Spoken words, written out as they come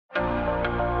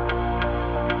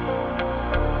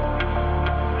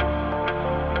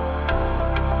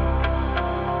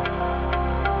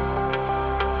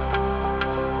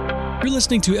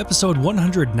listening to episode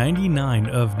 199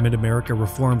 of Mid-America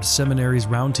Reformed Seminary's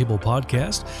Roundtable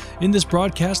podcast. In this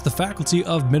broadcast, the faculty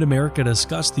of Mid-America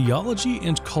discuss theology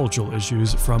and cultural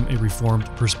issues from a Reformed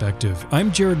perspective. I'm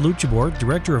Jared Luchabor,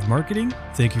 Director of Marketing.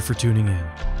 Thank you for tuning in.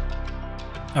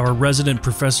 Our resident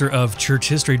professor of church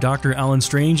history, Dr. Alan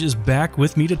Strange, is back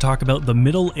with me to talk about the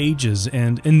Middle Ages,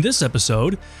 and in this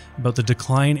episode, about the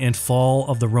decline and fall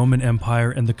of the Roman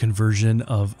Empire and the conversion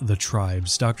of the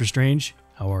tribes. Dr. Strange,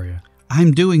 how are you?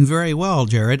 I'm doing very well,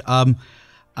 Jared.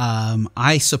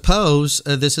 I suppose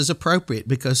this is appropriate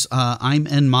because I'm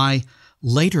in my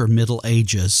later Middle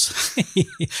Ages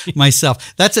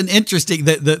myself. That's an interesting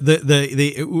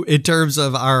in terms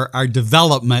of our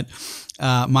development.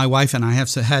 My wife and I have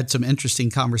had some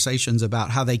interesting conversations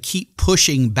about how they keep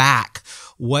pushing back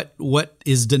what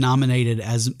is denominated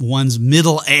as one's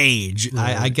middle age.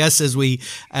 Right. I guess as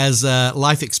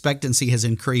life expectancy has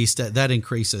increased, that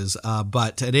increases.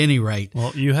 But at any rate,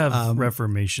 well, you have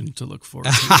Reformation to look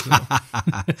forward to.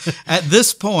 So. At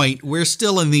this point, we're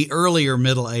still in the earlier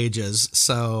Middle Ages,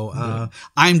 so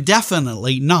I'm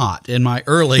definitely not in my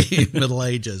early Middle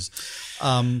Ages.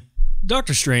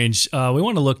 Dr. Strange, we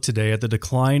want to look today at the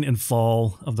decline and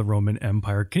fall of the Roman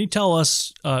Empire. Can you tell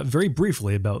us very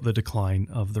briefly about the decline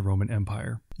of the Roman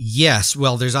Empire? Yes.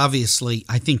 Well, there's obviously,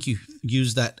 I think you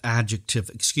use that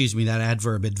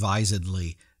adverb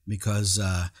advisedly, because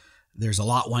there's a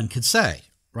lot one could say,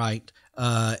 right?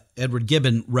 Edward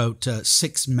Gibbon wrote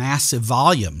 6 massive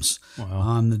volumes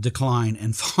on the decline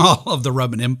and fall of the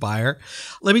Roman Empire.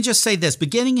 Let me just say this.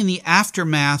 Beginning in the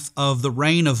aftermath of the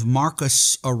reign of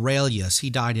Marcus Aurelius, he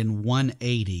died in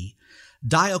 180,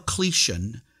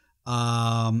 Diocletian,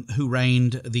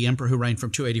 the emperor who reigned from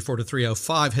 284 to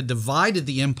 305, had divided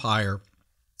the empire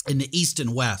into East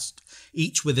and West,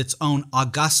 each with its own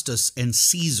Augustus and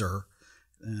Caesar.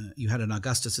 You had an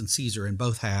Augustus and Caesar in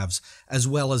both halves, as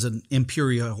well as an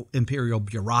imperial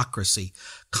bureaucracy.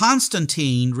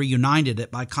 Constantine reunited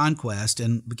it by conquest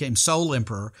and became sole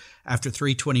emperor after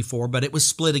 324, but it was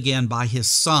split again by his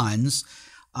sons.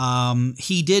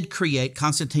 Constantine did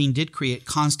create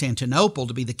Constantinople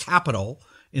to be the capital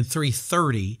in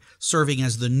 330, serving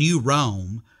as the new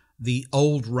Rome, the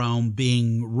old Rome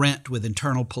being rent with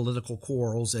internal political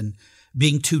quarrels and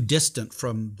being too distant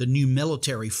from the new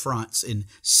military fronts in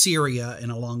Syria and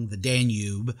along the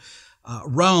Danube.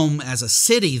 Rome as a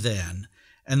city then,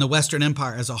 and the Western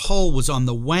Empire as a whole, was on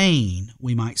the wane,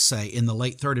 we might say, in the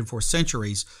late 3rd and 4th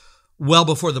centuries, well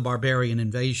before the barbarian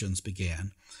invasions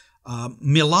began.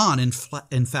 Milan,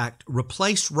 in fact,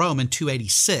 replaced Rome in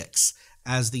 286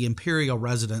 as the imperial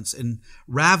residence, and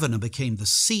Ravenna became the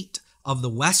seat of the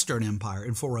Western Empire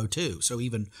in 402. So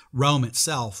even Rome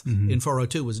itself in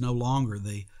 402 was no longer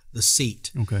the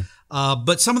seat. Okay.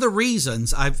 But some of the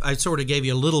reasons, I sort of gave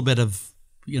you a little bit of,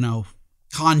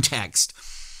 context.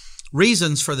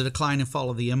 Reasons for the decline and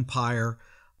fall of the empire,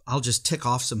 I'll just tick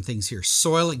off some things here.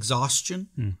 Soil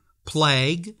exhaustion,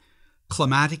 plague,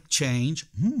 climatic change,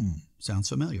 sounds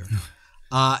familiar,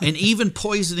 and even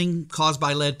poisoning caused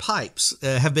by lead pipes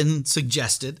have been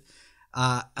suggested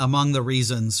among the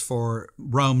reasons for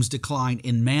Rome's decline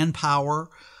in manpower,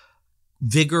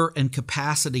 vigor, and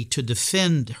capacity to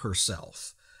defend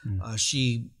herself.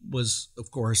 She was, of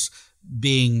course,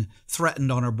 being threatened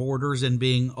on her borders and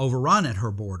being overrun at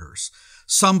her borders.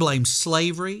 Some blame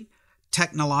slavery,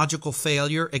 technological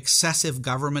failure, excessive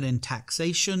government and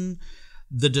taxation,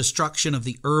 the destruction of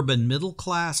the urban middle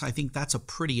class. I think that's a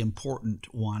pretty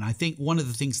important one. I think one of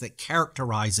the things that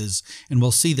characterizes, and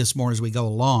we'll see this more as we go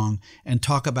along and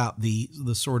talk about the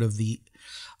sort of the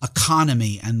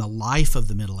economy and the life of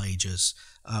the Middle Ages,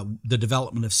 the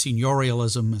development of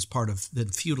seigneurialism as part of the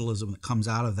feudalism that comes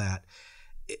out of that,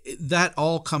 that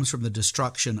all comes from the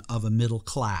destruction of a middle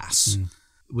class,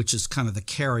 which is kind of the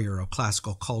carrier of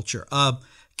classical culture.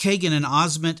 Kagan and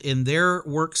Osment, in their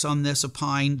works on this,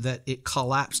 opined that it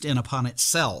collapsed in upon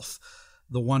itself.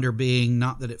 The wonder being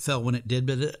not that it fell when it did,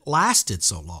 but it lasted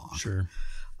so long. Sure.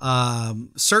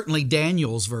 Certainly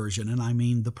Daniel's version, and I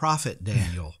mean the prophet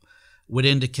Daniel, would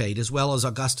indicate, as well as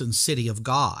Augustine's City of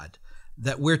God,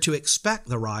 that we're to expect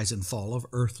the rise and fall of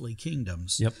earthly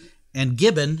kingdoms. Yep. And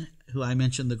Gibbon, who I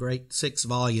mentioned, the great 6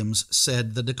 volumes,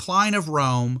 said the decline of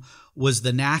Rome was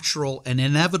the natural and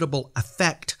inevitable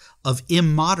effect of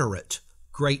immoderate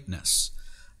greatness.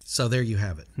 So there you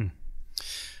have it.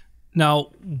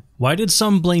 Now, why did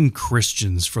some blame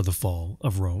Christians for the fall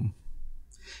of Rome?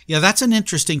 Yeah, that's an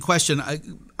interesting question.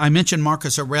 I mentioned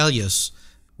Marcus Aurelius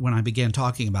when I began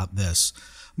talking about this.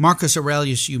 Marcus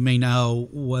Aurelius, you may know,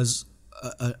 was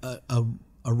a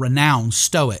renowned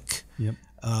Stoic. Yep.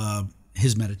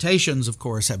 His meditations, of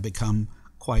course, have become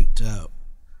quite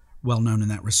well known in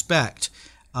that respect.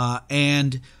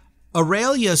 And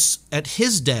Aurelius, at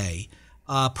his day,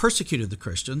 persecuted the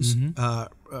Christians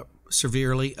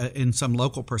severely in some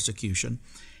local persecution,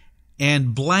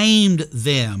 and blamed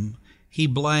them. He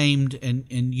blamed, and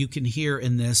you can hear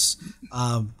in this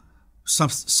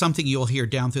something you'll hear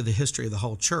down through the history of the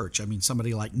whole church. I mean,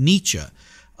 somebody like Nietzsche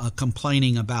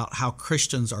complaining about how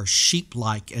Christians are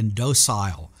sheep-like and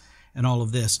docile and all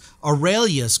of this.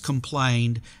 Aurelius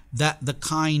complained that the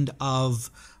kind of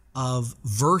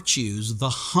virtues, the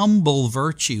humble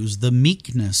virtues, the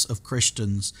meekness of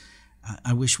Christians,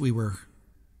 I wish we were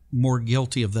more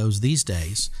guilty of those these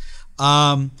days,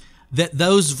 that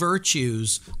those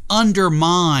virtues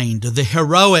undermined the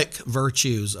heroic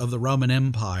virtues of the Roman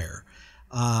Empire.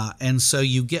 And so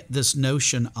you get this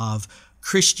notion of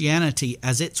Christianity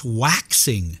as it's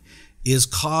waxing is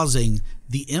causing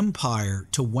the empire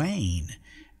to wane.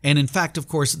 And in fact, of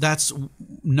course, that's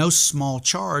no small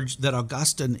charge that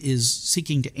Augustine is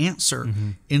seeking to answer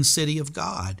in City of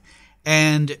God.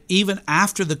 And even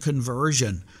after the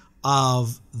conversion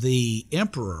of the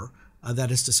emperor,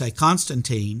 that is to say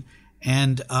Constantine,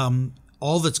 and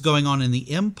all that's going on in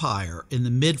the empire in the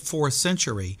mid-4th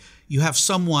century, you have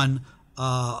someone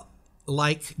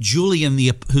like Julian,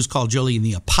 who's called Julian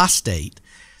the Apostate,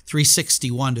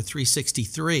 361 to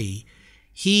 363.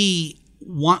 He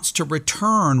wants to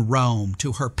return Rome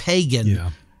to her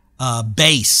pagan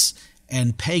base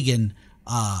and pagan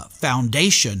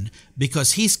foundation,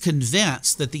 because he's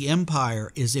convinced that the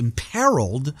empire is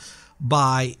imperiled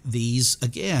by these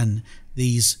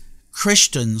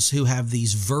Christians who have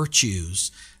these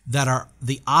virtues that are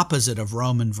the opposite of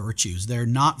Roman virtues. They're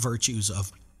not virtues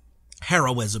of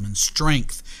heroism and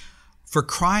strength. For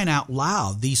crying out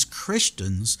loud, these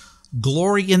Christians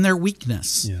glory in their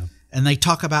weakness. Yeah. And they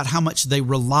talk about how much they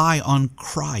rely on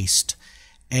Christ.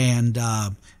 And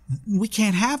we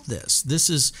can't have this.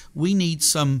 We need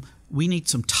some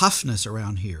toughness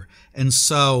around here. And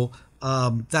so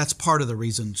that's part of the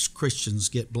reason Christians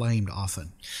get blamed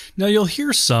often. Now, you'll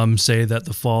hear some say that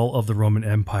the fall of the Roman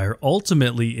Empire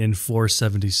ultimately in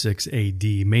 476 AD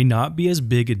may not be as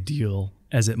big a deal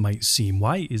as it might seem.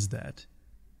 Why is that?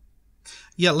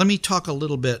 Yeah, let me talk a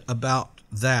little bit about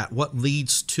that, what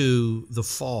leads to the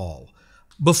fall.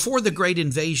 Before the great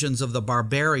invasions of the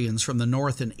barbarians from the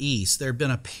north and east, there had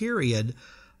been a period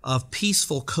of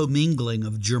peaceful commingling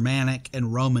of Germanic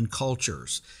and Roman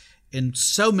cultures. In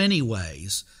so many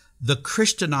ways, the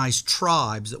Christianized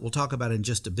tribes that we'll talk about in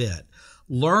just a bit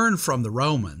learned from the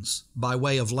Romans by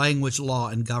way of language, law,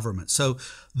 and government. So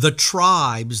the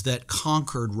tribes that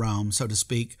conquered Rome, so to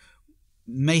speak,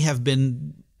 may have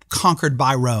been conquered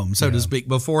by Rome, so to speak,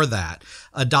 before that,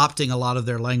 adopting a lot of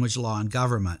their language, law, and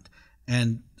government.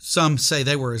 And some say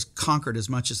they were conquered as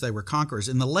much as they were conquerors.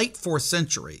 In the late 4th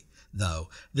century, though,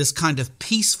 this kind of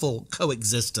peaceful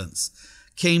coexistence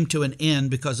came to an end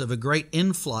because of a great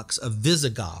influx of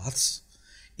Visigoths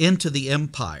into the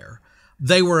empire.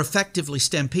 They were effectively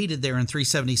stampeded there in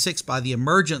 376 by the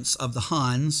emergence of the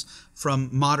Huns from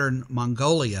modern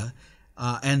Mongolia.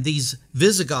 And these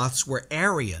Visigoths were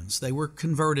Arians. They were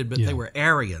converted, but they were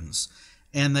Arians.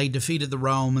 And they defeated the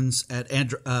Romans at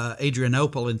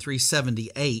Adrianople in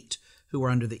 378, who were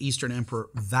under the Eastern Emperor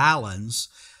Valens.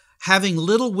 Having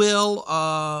little will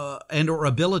and or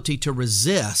ability to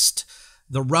resist,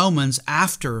 the Romans,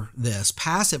 after this,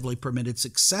 passively permitted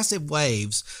successive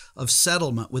waves of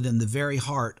settlement within the very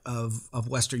heart of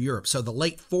Western Europe. So the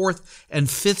late 4th and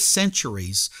 5th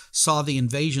centuries saw the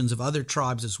invasions of other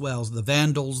tribes as well, as the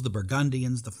Vandals, the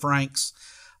Burgundians, the Franks.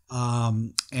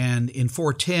 And in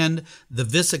 410, the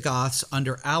Visigoths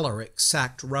under Alaric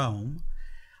sacked Rome.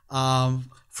 From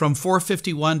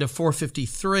 451 to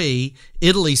 453,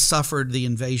 Italy suffered the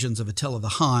invasions of Attila the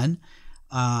Hun.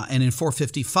 And in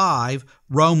 455,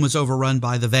 Rome was overrun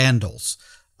by the Vandals.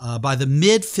 By the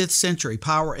mid-5th century,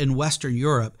 power in Western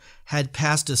Europe had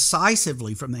passed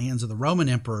decisively from the hands of the Roman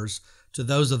emperors to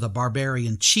those of the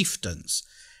barbarian chieftains.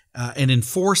 And in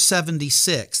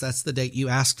 476, that's the date you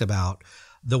asked about,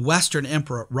 the Western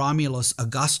emperor Romulus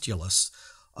Augustulus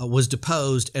was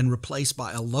deposed and replaced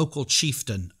by a local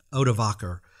chieftain,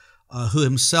 Odovacar, who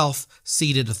himself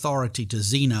ceded authority to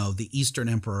Zeno, the Eastern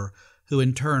emperor, who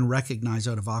in turn recognized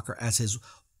Odovacar as his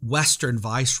Western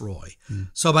viceroy.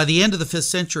 So by the end of the 5th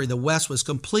century, the West was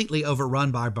completely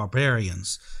overrun by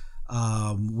barbarians,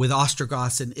 with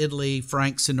Ostrogoths in Italy,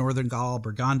 Franks in northern Gaul,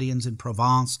 Burgundians in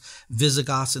Provence,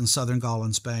 Visigoths in southern Gaul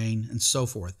and Spain, and so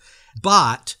forth.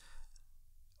 But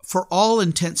for all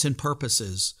intents and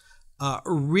purposes,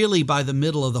 really by the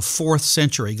middle of the 4th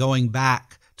century, going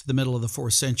back to the middle of the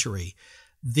 4th century,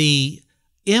 the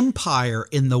empire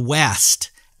in the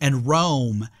West and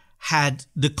Rome had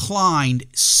declined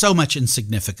so much in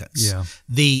significance. Yeah.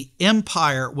 The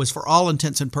empire was, for all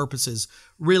intents and purposes,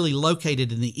 really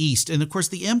located in the east. And of course,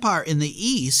 the empire in the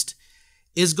east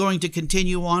is going to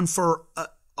continue on for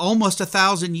almost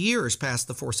 1,000 years past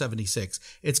the 476.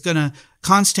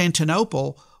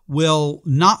 Constantinople will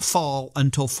not fall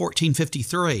until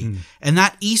 1453. And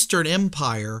that Eastern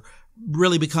Empire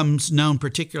really becomes known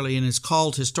particularly and is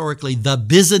called historically the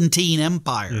Byzantine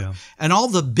Empire. Yeah. And all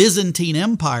the Byzantine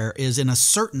Empire is, in a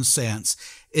certain sense,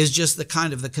 is just the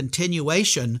kind of the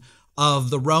continuation of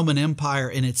the Roman Empire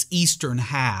in its eastern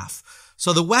half.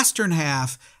 So the western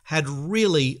half had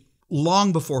really,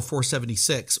 long before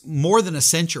 476, more than a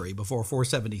century before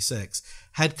 476,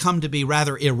 had come to be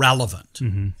rather irrelevant.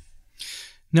 Mm-hmm.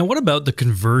 Now, what about the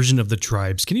conversion of the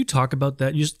tribes? Can you talk about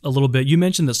that just a little bit? You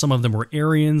mentioned that some of them were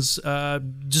Arians.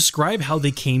 Describe how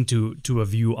they came to a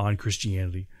view on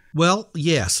Christianity. Well,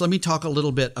 yes. Let me talk a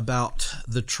little bit about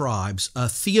the tribes.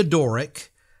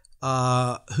 Theodoric,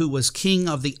 who was king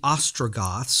of the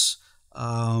Ostrogoths,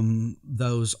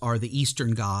 those are the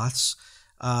Eastern Goths.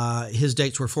 His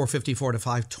dates were 454 to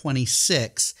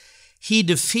 526. He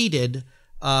defeated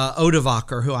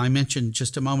Odovaker, who I mentioned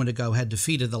just a moment ago, had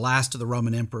defeated the last of the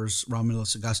Roman emperors,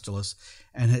 Romulus Augustulus,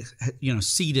 and had,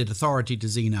 ceded authority to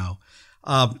Zeno.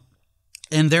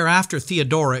 And thereafter,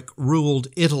 Theodoric ruled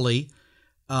Italy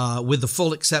with the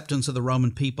full acceptance of the Roman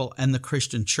people and the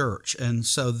Christian church. And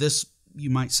so this,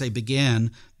 you might say, began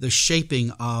the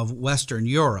shaping of Western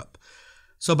Europe.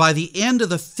 So by the end of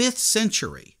the 5th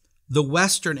century, the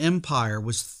Western Empire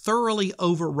was thoroughly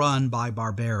overrun by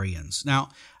barbarians. Now,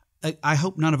 I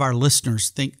hope none of our listeners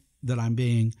think that I'm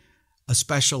being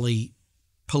especially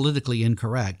politically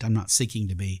incorrect. I'm not seeking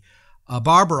to be.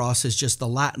 Barbaros is just the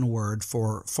Latin word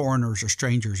for foreigners or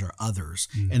strangers or others.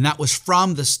 And that was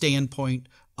from the standpoint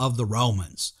of the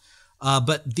Romans.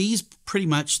 But these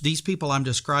people I'm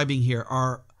describing here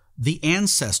are the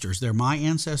ancestors. They're my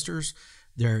ancestors.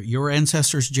 They're your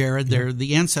ancestors, Jared. They're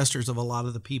the ancestors of a lot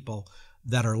of the people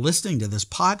that are listening to this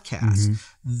podcast.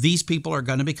 These people are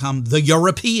going to become the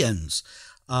Europeans.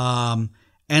 And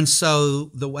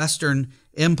so the Western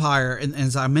Empire, and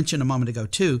as I mentioned a moment ago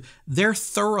too, they're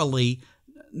thoroughly,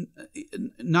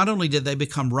 not only did they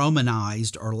become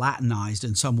Romanized or Latinized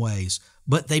in some ways,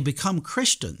 but they become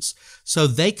Christians. So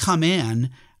they come in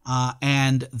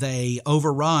and they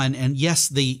overrun, and yes,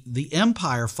 the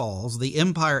empire falls. The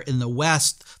empire in the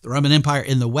West, the Roman Empire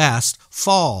in the West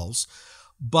falls,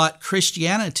 but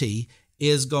Christianity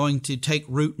is going to take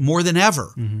root more than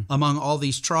ever among all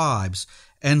these tribes.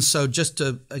 And so just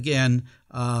to, again,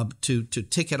 to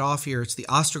tick it off here, it's the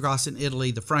Ostrogoths in Italy,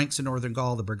 the Franks in northern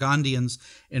Gaul, the Burgundians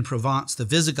in Provence, the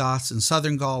Visigoths in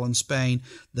southern Gaul and Spain,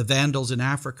 the Vandals in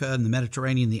Africa and the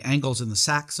Mediterranean, the Angles and the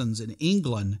Saxons in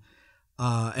England.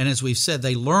 And as we've said,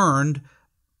 they learned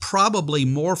probably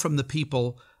more from the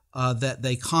people that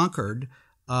they conquered,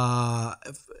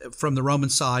 from the Roman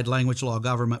side, language, law,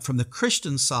 government, from the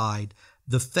Christian side,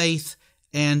 the faith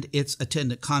and its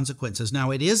attendant consequences.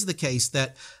 Now, it is the case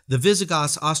that the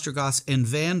Visigoths, Ostrogoths, and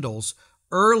Vandals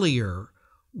earlier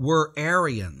were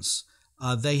Arians.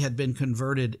 They had been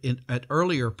converted at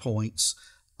earlier points.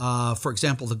 For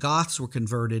example, the Goths were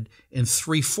converted in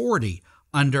 340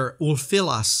 under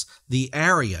Ulfilas the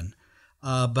Arian,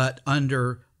 but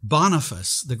under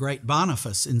Boniface, the great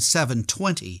Boniface, in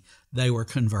 720, they were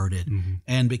converted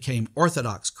and became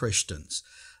Orthodox Christians.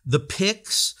 The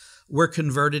Picts were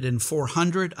converted in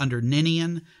 400 under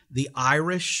Ninian. The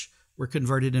Irish were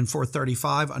converted in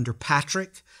 435 under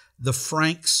Patrick. The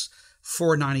Franks,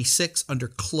 496 under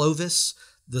Clovis.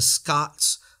 The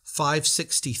Scots,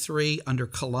 563 under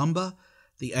Columba.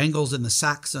 The Angles and the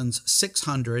Saxons,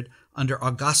 600 under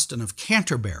Augustine of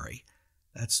Canterbury.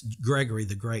 That's Gregory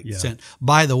the Great. Yeah.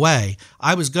 By the way,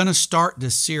 I was going to start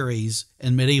this series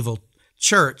in medieval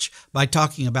church by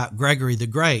talking about Gregory the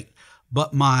Great,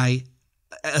 but my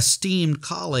esteemed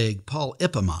colleague, Paul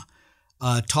Ipema,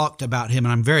 talked about him,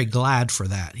 and I'm very glad for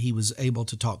that. He was able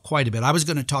to talk quite a bit. I was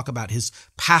going to talk about his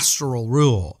pastoral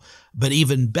rule, but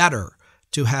even better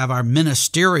to have our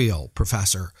ministerial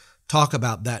professor talk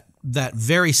about that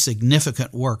very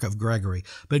significant work of Gregory.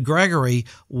 But Gregory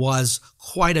was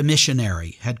quite a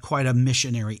missionary, had quite a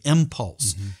missionary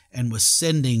impulse, and was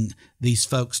sending these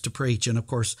folks to preach. And of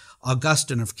course,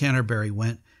 Augustine of Canterbury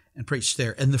went and preached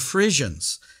there. And the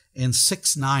Frisians in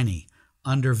 690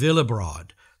 under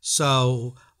Willibrord.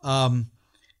 So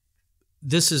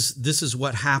this is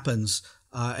what happens.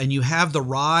 And you have the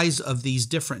rise of these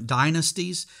different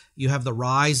dynasties. You have the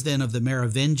rise then of the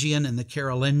Merovingian and the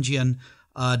Carolingian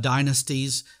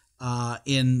dynasties.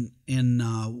 in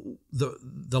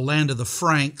the land of the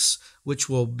Franks, which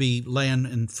will be land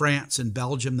in France and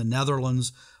Belgium, the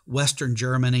Netherlands, Western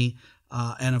Germany.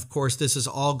 And of course, this is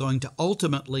all going to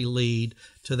ultimately lead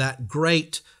to that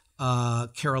great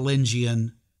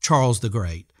Carolingian Charles the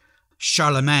Great,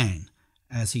 Charlemagne,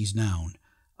 as he's known,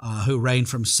 who reigned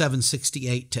from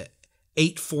 768 to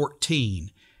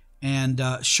 814. And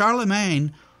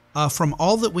Charlemagne, from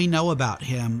all that we know about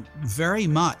him, very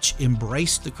much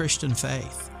embraced the Christian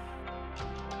faith.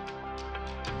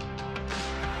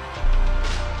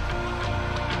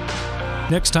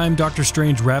 Next time, Dr.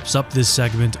 Strange wraps up this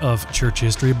segment of church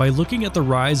history by looking at the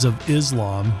rise of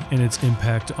Islam and its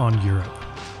impact on Europe.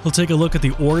 He'll take a look at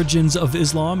the origins of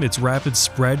Islam, its rapid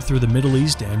spread through the Middle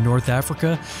East and North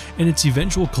Africa, and its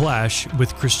eventual clash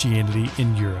with Christianity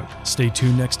in Europe. Stay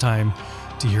tuned next time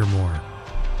to hear more.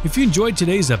 If you enjoyed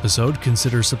today's episode,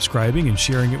 consider subscribing and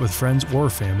sharing it with friends or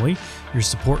family. Your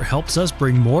support helps us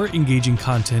bring more engaging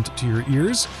content to your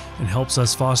ears and helps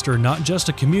us foster not just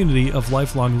a community of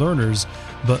lifelong learners,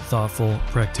 but thoughtful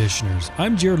practitioners.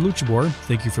 I'm Jared Luchabor.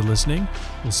 Thank you for listening.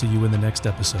 We'll see you in the next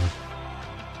episode.